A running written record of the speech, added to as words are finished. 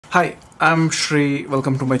Hi, I'm Shri.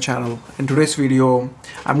 Welcome to my channel. In today's video,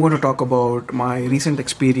 I'm going to talk about my recent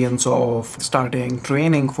experience of starting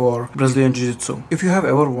training for Brazilian Jiu-Jitsu. If you have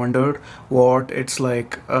ever wondered what it's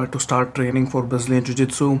like to start training for Brazilian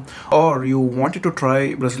Jiu-Jitsu, or you wanted to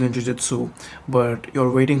try Brazilian Jiu-Jitsu but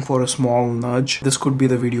you're waiting for a small nudge, this could be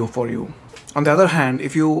the video for you. On the other hand,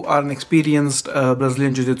 if you are an experienced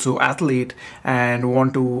Brazilian Jiu-Jitsu athlete and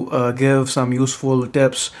want to give some useful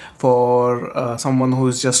tips for someone who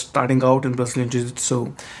is just starting out in Brazilian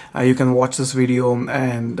Jiu-Jitsu, you can watch this video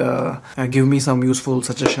and give me some useful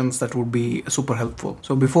suggestions that would be super helpful.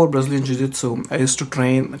 So before Brazilian Jiu-Jitsu, I used to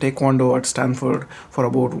train Taekwondo at Stanford for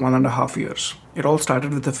about 1.5 years. It all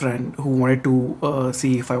started with a friend who wanted to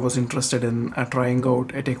see if I was interested in trying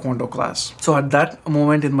out a Taekwondo class. So at that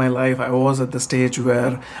moment in my life, I was at the stage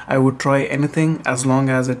where I would try anything as long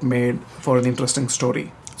as it made for an interesting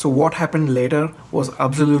story. So what happened later was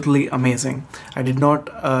absolutely amazing. I did not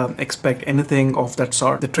expect anything of that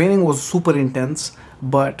sort. The training was super intense,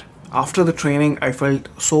 but after the training, I felt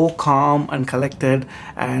so calm and collected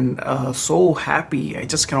and so happy. I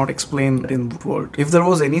just cannot explain it in words. If there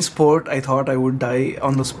was any sport I thought I would die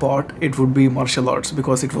on the spot, it would be martial arts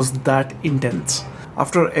because it was that intense.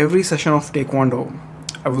 After every session of Taekwondo,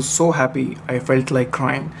 I was so happy, I felt like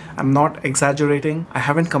crying. I'm not exaggerating. I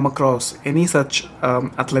haven't come across any such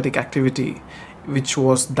athletic activity which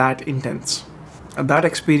was that intense. That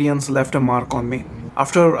experience left a mark on me.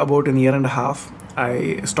 After about a year and a half,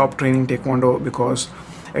 I stopped training Taekwondo because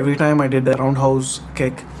every time I did a roundhouse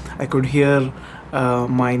kick, I could hear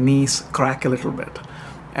my knees crack a little bit.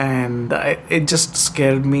 And it just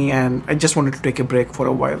scared me and I just wanted to take a break for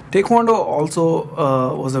a while. Taekwondo also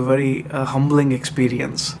was a very humbling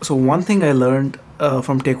experience. So one thing I learned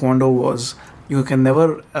from Taekwondo was you can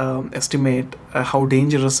never estimate how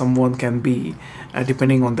dangerous someone can be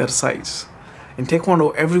depending on their size. In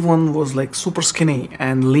Taekwondo, everyone was like super skinny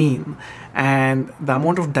and lean, and the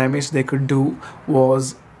amount of damage they could do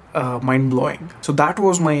was mind-blowing. So that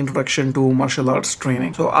was my introduction to martial arts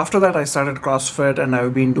training. So after that, I started CrossFit, and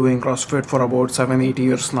I've been doing CrossFit for about 7-8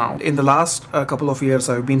 years now. In the last couple of years,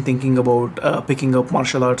 I've been thinking about picking up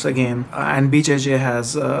martial arts again, and BJJ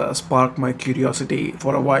has sparked my curiosity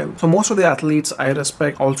for a while. So most of the athletes I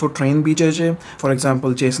respect also train BJJ. For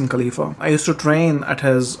example, Jason Khalifa. I used to train at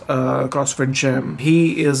his CrossFit gym.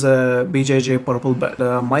 He is a BJJ purple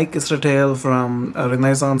belt. Mike Israel from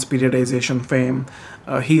Renaissance periodization fame.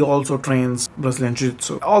 He also trains Brazilian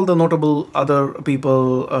Jiu-Jitsu. All the notable other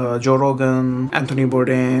people, Joe Rogan, Anthony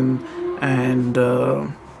Bourdain,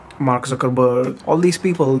 and Mark Zuckerberg, all these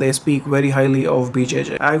people, they speak very highly of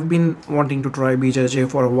BJJ. I've been wanting to try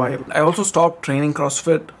BJJ for a while. I also stopped training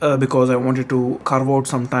CrossFit because I wanted to carve out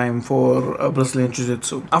some time for Brazilian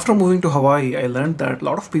Jiu-Jitsu. After moving to Hawaii, I learned that a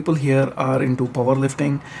lot of people here are into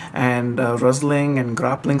powerlifting and wrestling and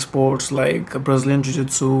grappling sports like Brazilian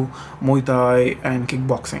Jiu-Jitsu, Muay Thai, and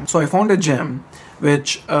kickboxing. So I found a gym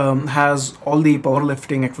which has all the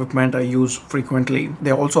powerlifting equipment I use frequently.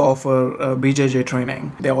 They also offer BJJ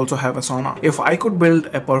training. They also have a sauna. If I could build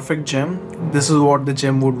a perfect gym, this is what the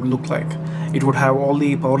gym would look like. It would have all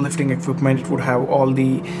the powerlifting equipment, it would have all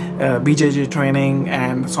the BJJ training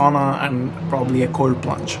and sauna and probably a cold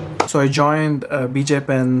plunge. So I joined BJ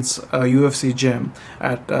Penn's UFC gym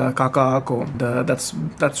at Kaka'ako.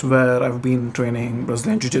 That's where I've been training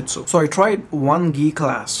Brazilian Jiu-Jitsu. So I tried one gi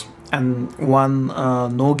class and one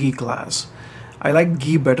no-gi class. I like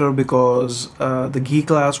gi better because the gi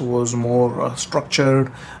class was more structured.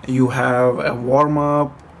 You have a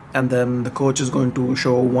warm-up, and then the coach is going to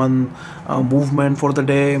show one movement for the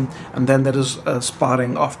day, and then there is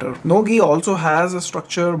sparring after. No-gi also has a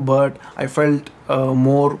structure, but I felt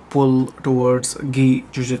more pull towards gi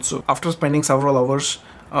jiu-jitsu. After spending several hours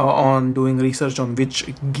on doing research on which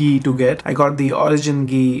gi to get, I got the Origin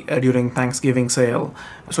gi during Thanksgiving sale.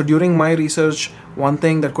 So during my research, one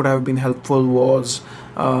thing that could have been helpful was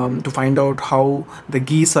to find out how the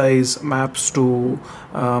gi size maps to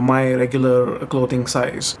my regular clothing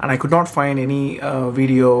size, and I could not find any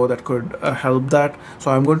video that could help that.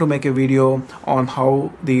 So I'm going to make a video on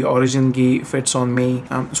how the Origin gi fits on me.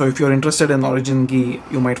 So if you're interested in Origin gi,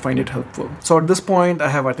 you might find it helpful. So at this point, I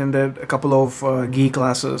have attended a couple of gi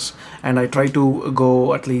classes, and I try to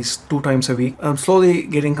go at least 2 times a week. I'm slowly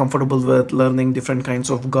getting comfortable with learning different kinds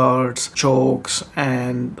of guards, chokes,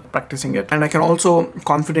 and practicing it. And I can also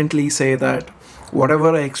confidently say that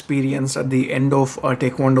whatever I experienced at the end of a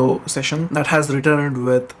Taekwondo session, that has returned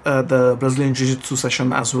with the Brazilian Jiu-Jitsu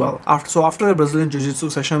session as well. After a Brazilian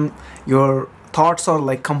Jiu-Jitsu session, your thoughts are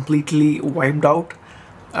like completely wiped out,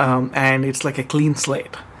 and it's like a clean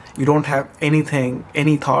slate. you don't have anything,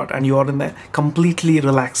 any thought, and you are in a completely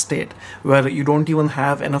relaxed state where you don't even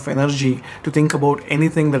have enough energy to think about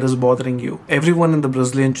anything that is bothering you. Everyone in the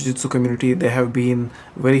Brazilian Jiu-Jitsu community, they have been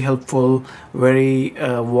very helpful, very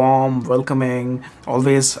warm, welcoming,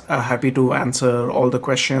 always happy to answer all the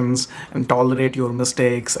questions and tolerate your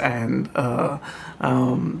mistakes, and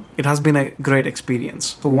it has been a great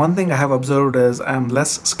experience. So one thing I have observed is I'm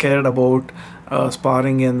less scared about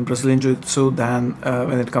sparring in Brazilian Jiu-Jitsu than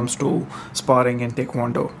when it comes to sparring in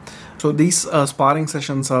Taekwondo. So these sparring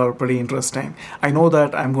sessions are pretty interesting. I know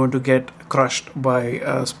that I'm going to get crushed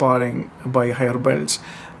by sparring by higher belts,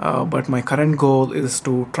 but my current goal is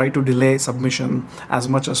to try to delay submission as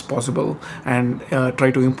much as possible and try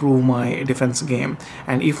to improve my defense game.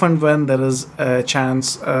 And if and when there is a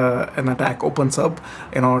chance an attack opens up,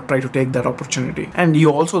 try to take that opportunity. And you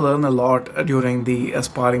also learn a lot during the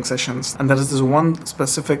sparring sessions. And there is this one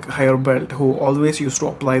specific higher belt who always used to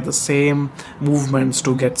apply the same movements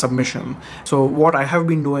to get submission. So what I have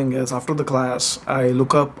been doing is, after the class, I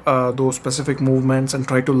look up those specific movements and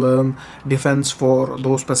try to learn defense for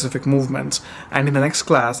those specific movements, and in the next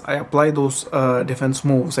class I apply those defense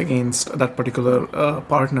moves against that particular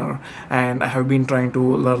partner, and I have been trying to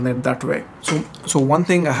learn it that way. So one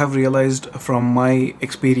thing I have realized from my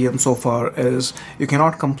experience so far is you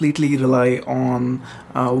cannot completely rely on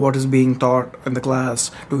what is being taught in the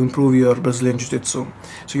class to improve your Brazilian Jiu-Jitsu.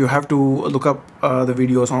 So you have to look up the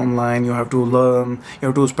videos online, you have to learn, you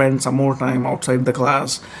have to spend some more time outside the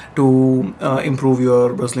class to improve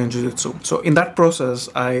your Brazilian Jiu-Jitsu. So in that process,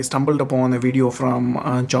 I stumbled upon a video from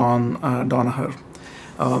John Danaher.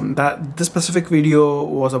 This specific video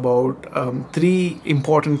was about 3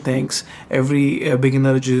 important things every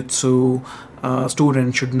beginner Jiu-Jitsu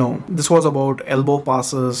student should know. This was about elbow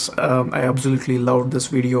passes. I absolutely loved this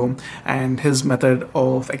video and his method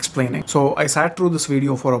of explaining. So I sat through this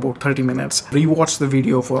video for about 30 minutes, rewatched the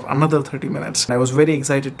video for another 30 minutes. I was very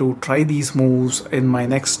excited to try these moves in my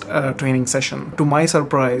next training session. To my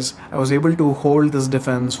surprise, I was able to hold this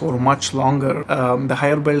defense for much longer. The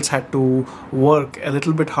higher belts had to work a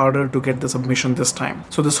little bit harder to get the submission this time.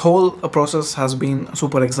 So this whole process has been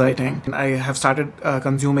super exciting, and I have started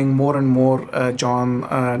consuming more and more John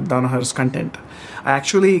Danaher's content. I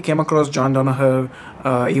actually came across John Danaher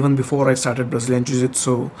even before I started Brazilian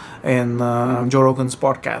Jiu-Jitsu in Joe Rogan's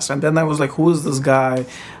podcast, and then I was like, who is this guy?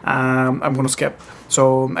 I'm going to skip.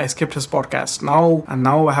 So I skipped his podcast.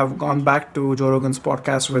 Now I have gone back to Joe Rogan's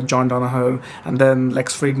podcast with John Danaher, and then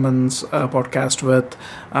Lex Friedman's podcast with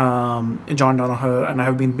John Danaher, and I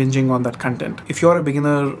have been binging on that content. If you're a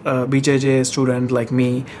beginner BJJ student like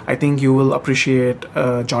me, I think you will appreciate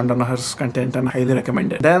John Danaher's content and highly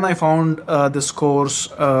recommend it. Then I found this course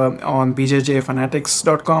on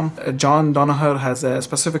BJJfanatics.com. John Danaher has a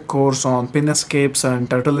specific course on pin escapes and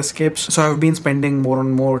turtle escapes. So I've been spending more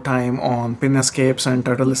and more time on pin escapes and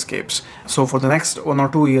turtle escapes. So for the next 1 or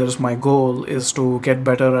 2 years, my goal is to get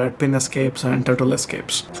better at pin escapes and turtle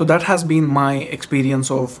escapes. So that has been my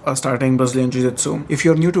experience of starting Brazilian Jiu-Jitsu. If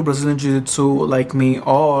you're new to Brazilian Jiu-Jitsu like me,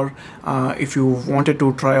 or if you wanted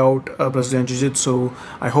to try out Brazilian Jiu-Jitsu,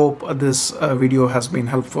 I hope this video has been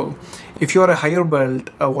helpful. If you are a higher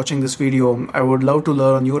belt watching this video, I would love to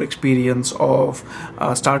learn your experience of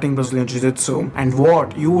starting Brazilian Jiu-Jitsu and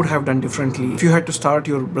what you would have done differently if you had to start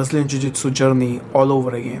your Brazilian Jiu-Jitsu journey all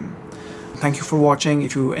over again. Thank you for watching.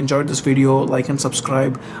 If you enjoyed this video, like and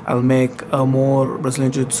subscribe. I'll make more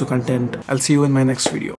Brazilian Jiu-Jitsu content. I'll see you in my next video.